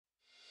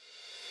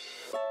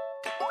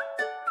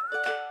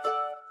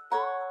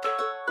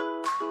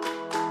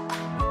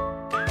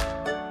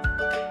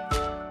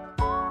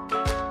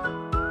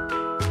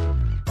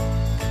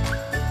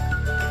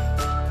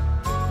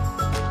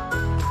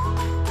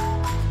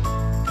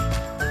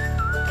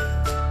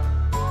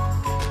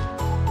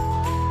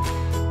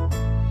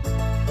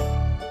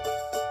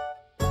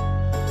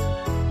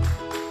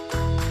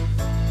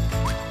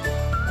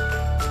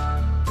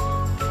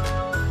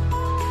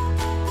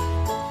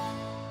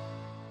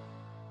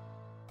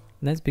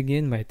Let's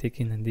begin by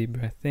taking a deep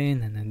breath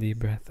in and a deep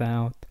breath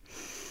out.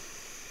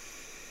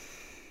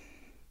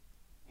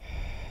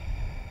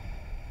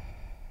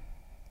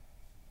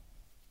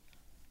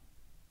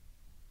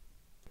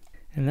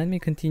 And let me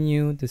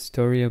continue the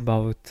story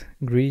about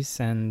Greece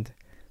and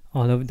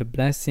all of the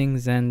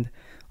blessings and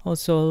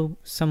also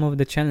some of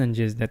the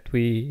challenges that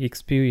we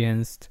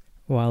experienced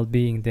while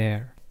being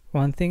there.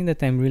 One thing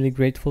that I'm really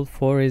grateful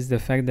for is the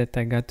fact that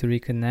I got to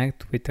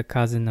reconnect with a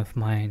cousin of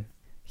mine.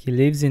 He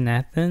lives in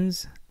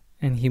Athens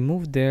and he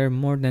moved there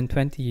more than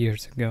 20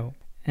 years ago.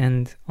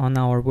 And on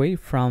our way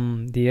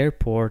from the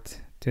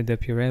airport to the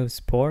Piraeus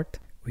port,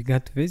 we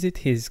got to visit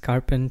his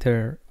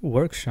carpenter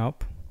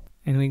workshop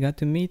and we got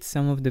to meet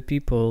some of the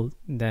people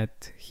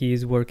that he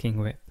is working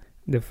with.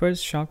 The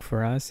first shock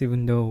for us,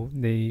 even though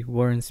they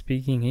weren't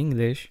speaking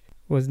English,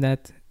 was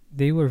that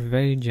they were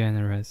very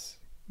generous,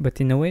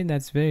 but in a way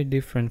that's very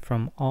different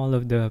from all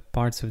of the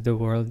parts of the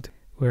world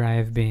where I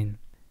have been.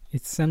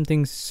 It's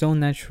something so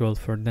natural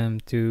for them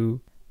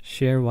to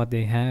share what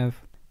they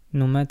have,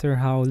 no matter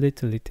how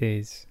little it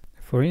is.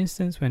 For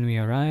instance, when we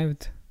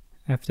arrived,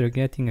 after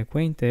getting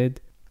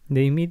acquainted,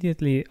 they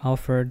immediately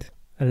offered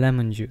a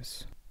lemon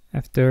juice.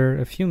 After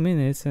a few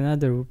minutes,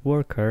 another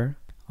worker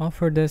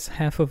offered us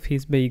half of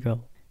his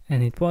bagel,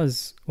 and it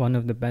was one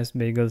of the best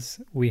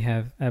bagels we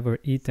have ever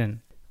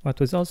eaten. What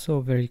was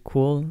also very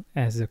cool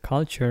as a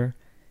culture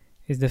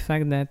is the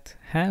fact that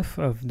half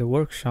of the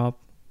workshop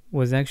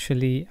was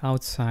actually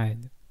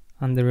outside,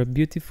 under a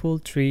beautiful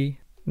tree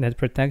that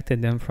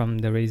protected them from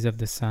the rays of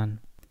the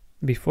sun.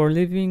 Before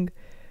leaving,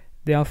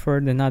 they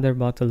offered another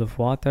bottle of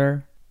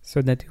water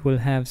so that we will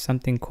have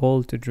something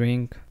cold to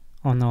drink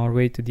on our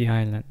way to the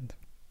island.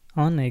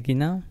 On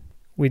Aegina,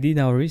 we did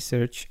our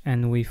research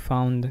and we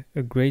found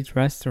a great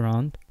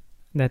restaurant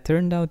that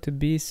turned out to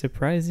be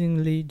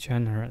surprisingly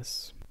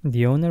generous.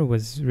 The owner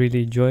was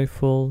really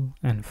joyful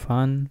and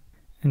fun,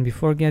 and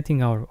before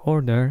getting our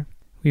order,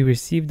 we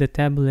received a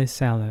tabbouleh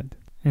salad.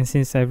 And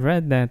since I've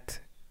read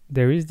that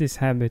there is this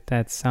habit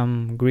at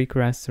some Greek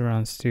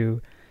restaurants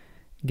to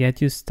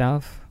get you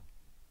stuff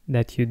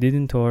that you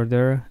didn't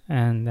order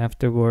and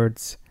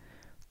afterwards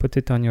put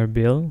it on your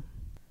bill,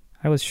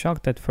 I was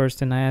shocked at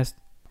first and I asked,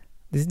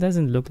 "This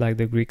doesn't look like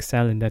the Greek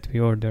salad that we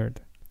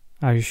ordered.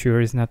 Are you sure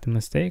it's not a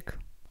mistake?"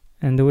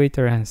 And the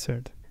waiter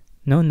answered,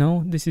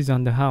 No, this is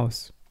on the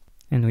house."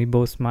 And we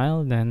both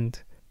smiled and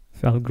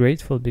felt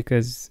grateful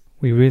because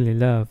we really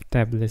love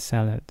tabbouleh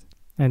salad.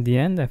 At the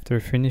end, after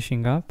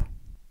finishing up,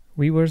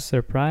 we were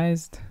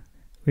surprised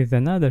with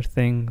another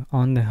thing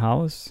on the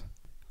house,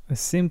 a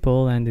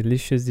simple and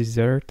delicious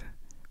dessert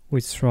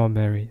with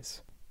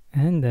strawberries.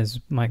 And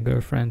as my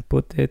girlfriend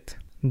put it,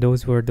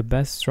 those were the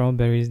best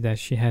strawberries that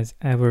she has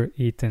ever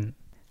eaten.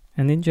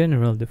 And in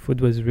general, the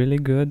food was really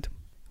good.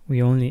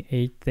 We only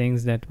ate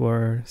things that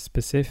were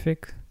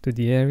specific to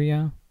the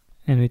area,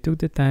 and we took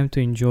the time to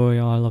enjoy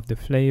all of the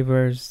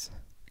flavors,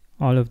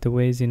 all of the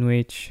ways in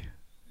which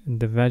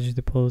the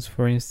vegetables,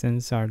 for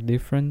instance, are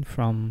different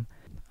from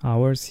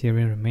ours here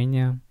in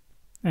Romania,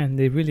 and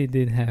they really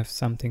did have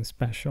something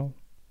special.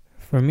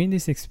 For me,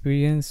 this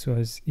experience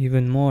was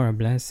even more a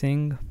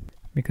blessing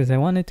because I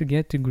wanted to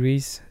get to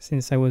Greece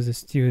since I was a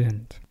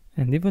student.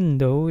 And even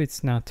though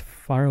it's not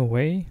far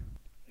away,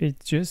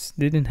 it just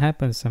didn't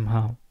happen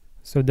somehow.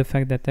 So the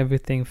fact that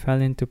everything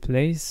fell into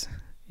place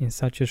in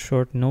such a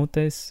short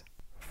notice,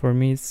 for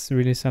me it's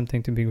really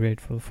something to be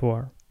grateful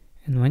for.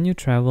 And when you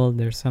travel,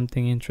 there's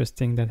something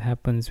interesting that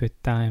happens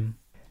with time.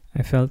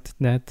 I felt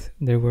that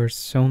there were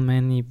so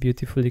many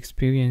beautiful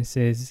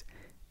experiences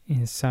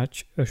in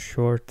such a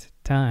short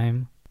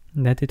time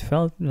that it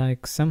felt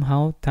like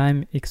somehow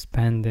time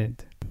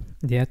expanded.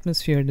 The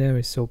atmosphere there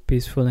is so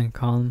peaceful and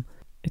calm.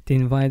 It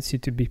invites you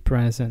to be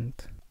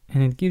present,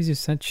 and it gives you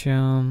such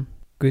a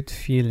good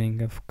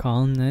feeling of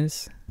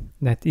calmness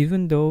that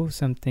even though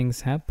some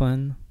things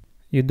happen,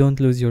 you don't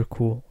lose your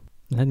cool.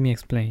 Let me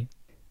explain.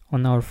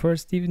 On our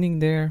first evening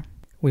there,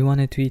 we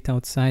wanted to eat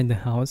outside the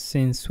house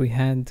since we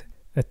had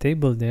a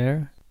table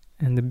there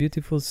and a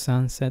beautiful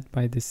sunset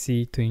by the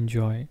sea to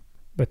enjoy.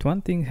 But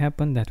one thing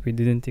happened that we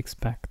didn't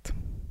expect.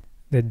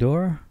 The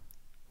door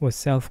was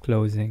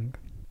self-closing,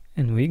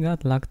 and we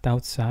got locked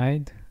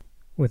outside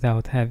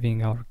without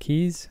having our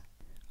keys,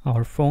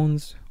 our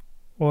phones,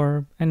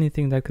 or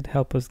anything that could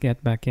help us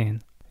get back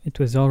in. It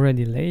was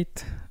already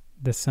late,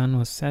 the sun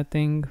was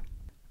setting,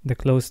 the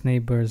close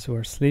neighbors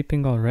were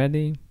sleeping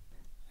already,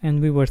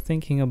 and we were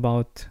thinking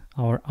about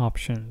our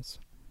options.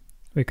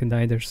 We could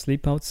either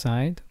sleep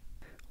outside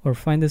or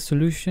find a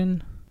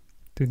solution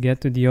to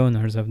get to the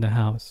owners of the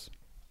house.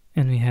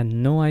 And we had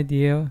no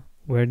idea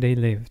where they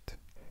lived.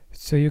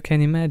 So you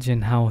can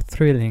imagine how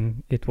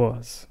thrilling it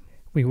was.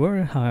 We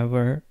were,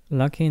 however,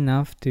 lucky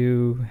enough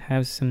to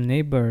have some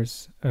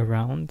neighbors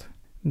around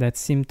that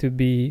seemed to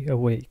be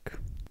awake.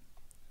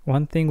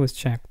 One thing was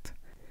checked,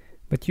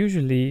 but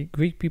usually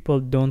Greek people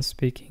don't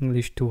speak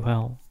English too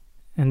well.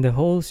 And the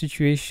whole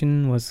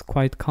situation was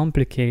quite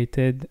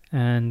complicated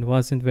and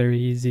wasn't very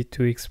easy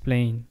to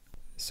explain.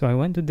 So I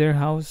went to their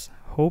house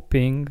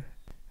hoping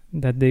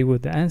that they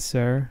would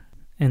answer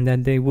and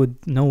that they would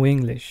know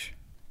English.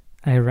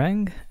 I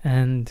rang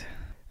and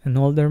an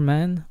older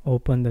man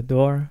opened the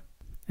door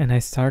and I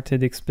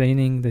started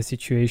explaining the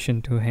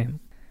situation to him.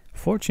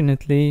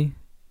 Fortunately,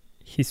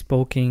 he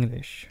spoke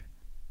English,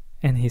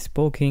 and he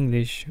spoke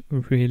English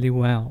really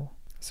well.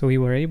 So we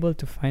were able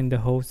to find the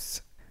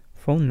host's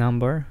phone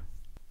number,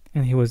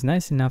 and he was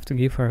nice enough to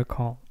give her a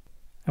call.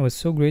 I was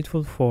so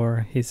grateful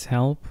for his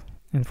help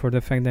and for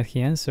the fact that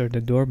he answered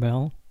the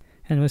doorbell,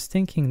 and was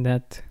thinking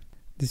that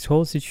this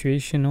whole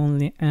situation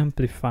only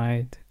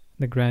amplified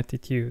the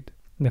gratitude.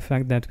 The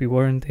fact that we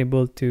weren't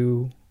able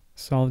to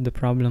solve the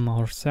problem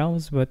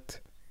ourselves, but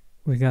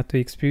we got to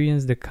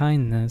experience the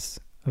kindness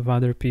of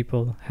other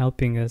people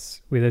helping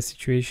us with a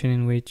situation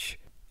in which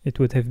it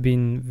would have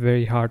been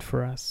very hard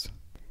for us.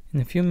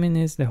 In a few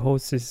minutes, the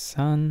host's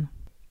son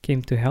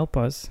came to help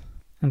us.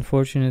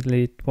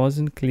 Unfortunately, it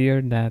wasn't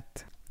clear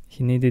that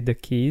he needed the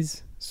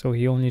keys, so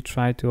he only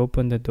tried to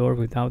open the door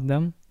without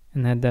them.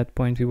 And at that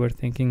point, we were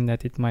thinking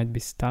that it might be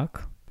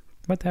stuck.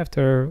 But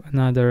after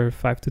another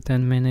 5 to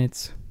 10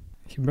 minutes,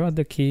 he brought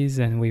the keys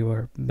and we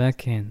were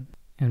back in.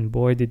 And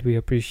boy, did we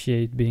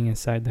appreciate being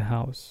inside the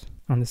house.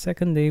 On the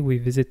second day, we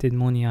visited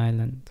Moni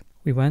Island.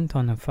 We went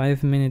on a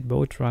 5-minute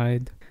boat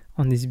ride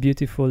on these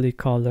beautifully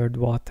colored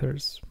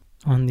waters.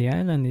 On the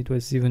island, it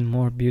was even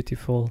more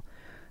beautiful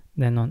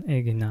than on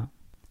Aegina.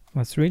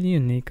 What's really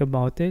unique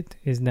about it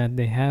is that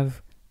they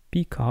have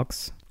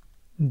peacocks,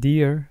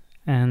 deer,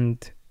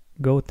 and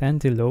goat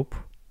antelope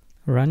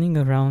running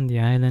around the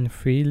island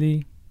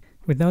freely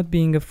without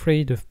being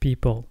afraid of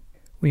people.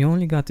 We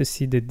only got to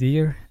see the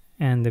deer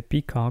and the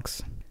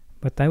peacocks,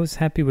 but I was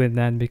happy with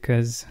that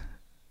because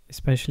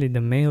especially the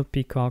male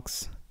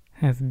peacocks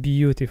have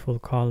beautiful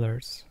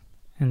colors,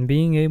 and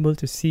being able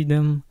to see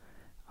them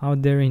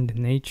out there in the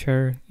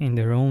nature, in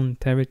their own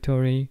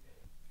territory,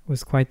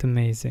 was quite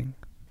amazing.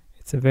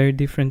 It's a very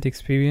different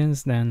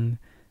experience than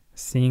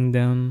seeing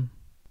them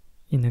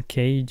in a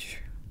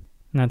cage,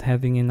 not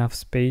having enough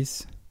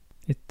space.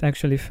 It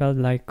actually felt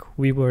like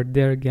we were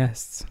their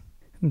guests.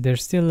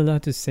 There's still a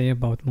lot to say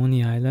about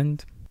Moni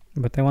Island,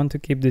 but I want to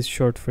keep this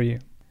short for you.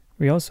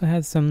 We also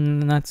had some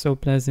not so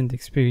pleasant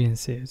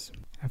experiences.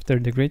 After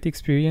the great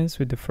experience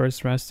with the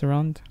first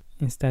restaurant,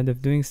 instead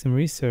of doing some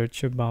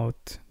research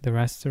about the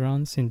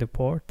restaurants in the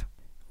port,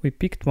 we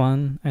picked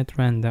one at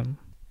random.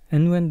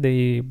 And when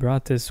they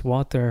brought us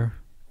water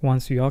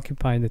once we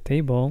occupied the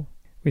table,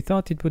 we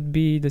thought it would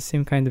be the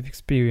same kind of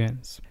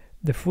experience.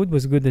 The food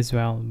was good as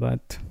well,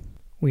 but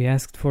we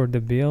asked for the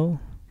bill,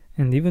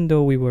 and even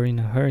though we were in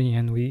a hurry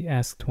and we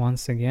asked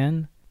once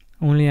again,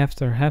 only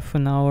after half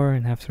an hour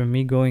and after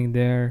me going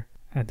there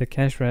at the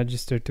cash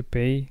register to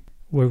pay,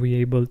 were we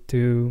able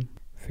to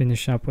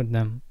finish up with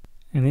them.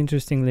 And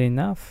interestingly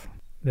enough,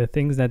 the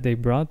things that they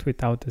brought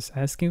without us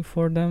asking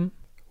for them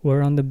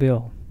were on the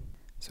bill.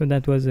 So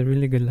that was a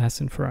really good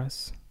lesson for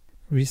us.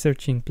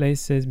 Researching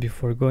places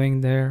before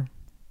going there,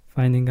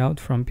 finding out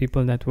from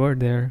people that were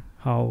there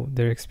how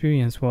their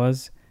experience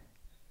was,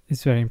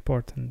 is very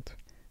important.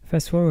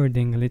 Fast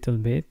forwarding a little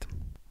bit,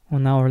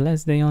 on our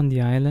last day on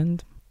the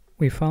island,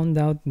 we found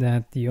out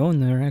that the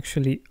owner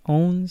actually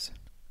owns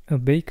a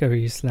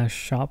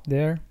bakery/shop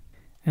there,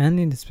 and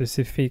in the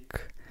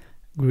specific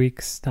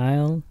Greek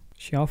style,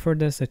 she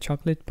offered us a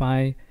chocolate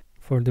pie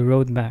for the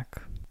road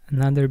back.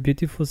 Another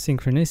beautiful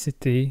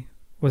synchronicity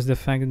was the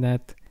fact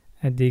that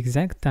at the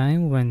exact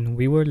time when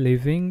we were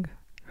leaving,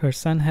 her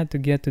son had to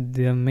get to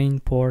the main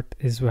port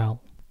as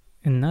well.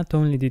 And not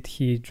only did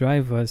he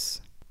drive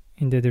us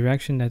in the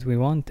direction that we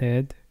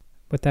wanted,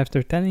 but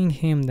after telling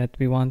him that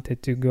we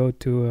wanted to go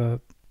to a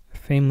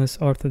famous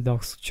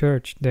Orthodox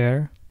church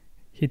there,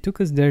 he took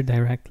us there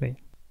directly,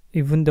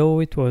 even though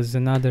it was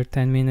another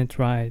 10-minute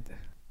ride.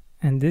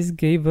 And this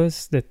gave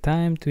us the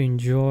time to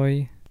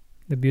enjoy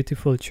the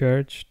beautiful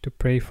church, to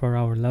pray for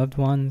our loved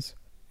ones.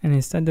 And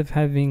instead of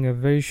having a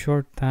very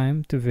short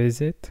time to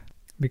visit,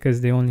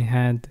 because they only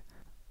had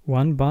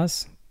one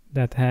bus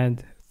that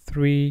had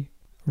 3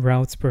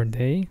 routes per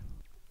day,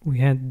 we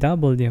had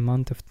double the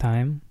amount of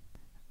time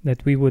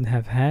that we would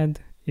have had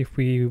if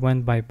we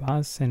went by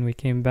bus and we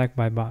came back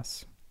by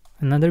bus.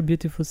 Another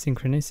beautiful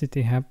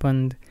synchronicity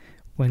happened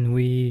when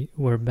we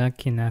were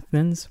back in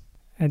Athens.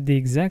 At the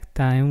exact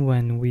time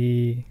when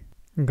we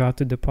got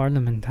to the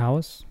Parliament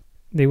House,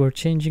 they were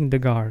changing the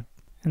guard,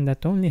 and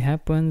that only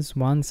happens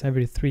once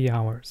every 3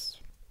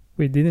 hours.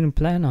 We didn't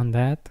plan on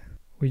that,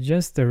 we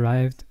just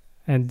arrived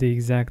at the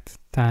exact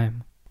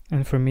time,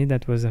 and for me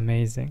that was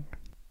amazing.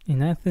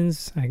 In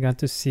Athens, I got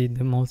to see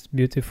the most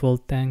beautiful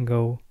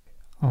tango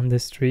on the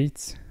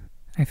streets.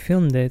 I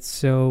filmed it,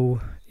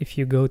 so if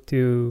you go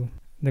to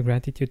the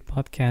Gratitude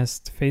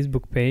Podcast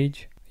Facebook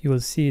page, you will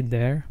see it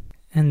there.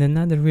 And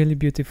another really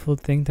beautiful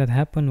thing that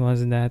happened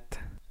was that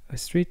a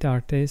street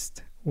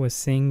artist was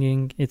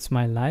singing It's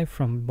My Life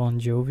from Bon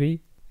Jovi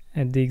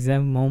at the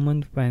exact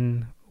moment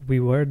when we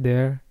were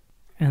there,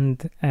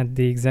 and at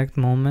the exact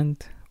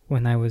moment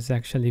when I was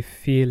actually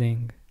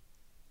feeling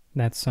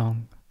that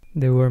song.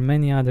 There were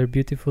many other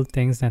beautiful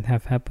things that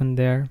have happened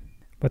there,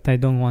 but I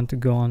don't want to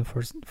go on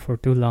for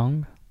too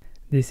long.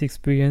 This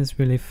experience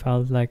really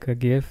felt like a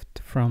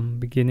gift from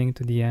beginning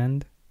to the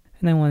end,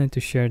 and I wanted to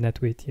share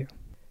that with you.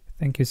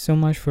 Thank you so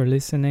much for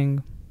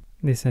listening.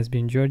 This has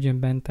been Georgian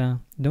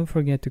Benta. Don't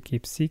forget to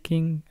keep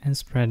seeking and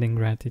spreading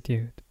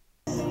gratitude.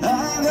 I'm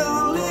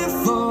gonna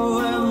live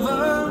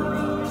forever.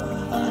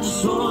 I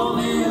just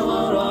wanna live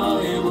what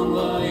I am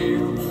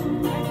alive.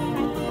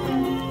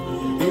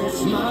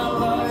 It's my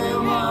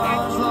life, my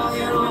heart's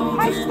like an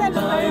open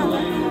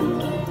highway.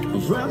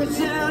 If I could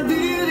tell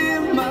it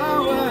in my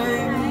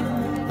way,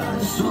 I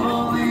just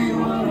wanna live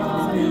what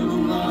I am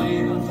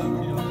alive.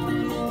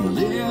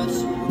 It's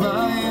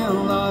my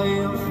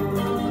life.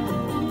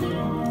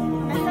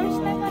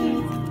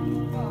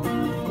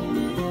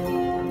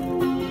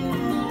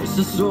 It's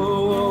the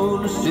soul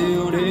on the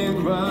shielding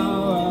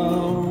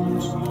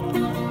ground.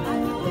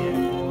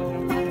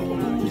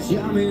 It's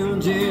got me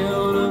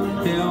until the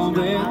hell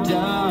back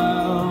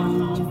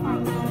down.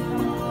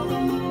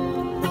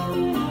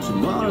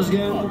 Tomorrow's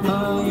getting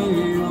higher,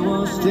 you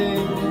must stay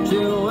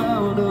till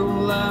out the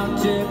light,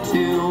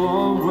 till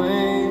all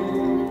rain.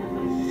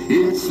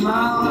 It's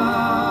my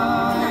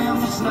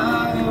life, it's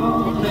not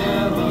your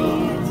never.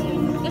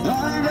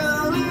 I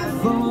gotta live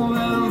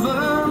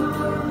forever.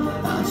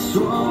 I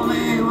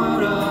swear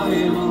what I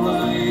am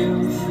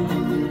alive.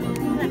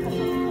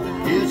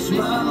 It's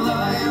my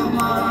life,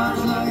 my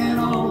heart's like an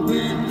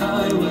open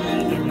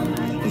highway.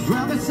 If I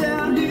could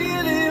sound it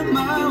in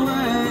my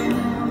way,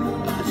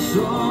 I'd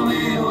show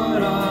me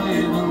what I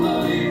am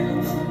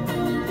alive.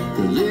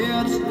 'Cause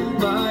it's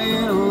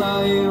my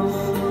life.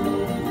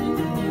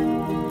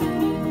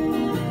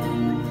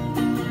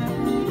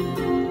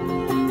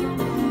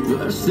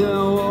 First I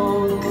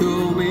won't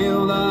cool me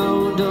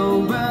loud.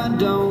 Don't back,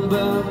 don't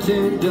back,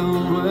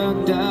 don't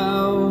work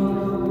down.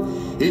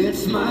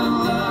 It's my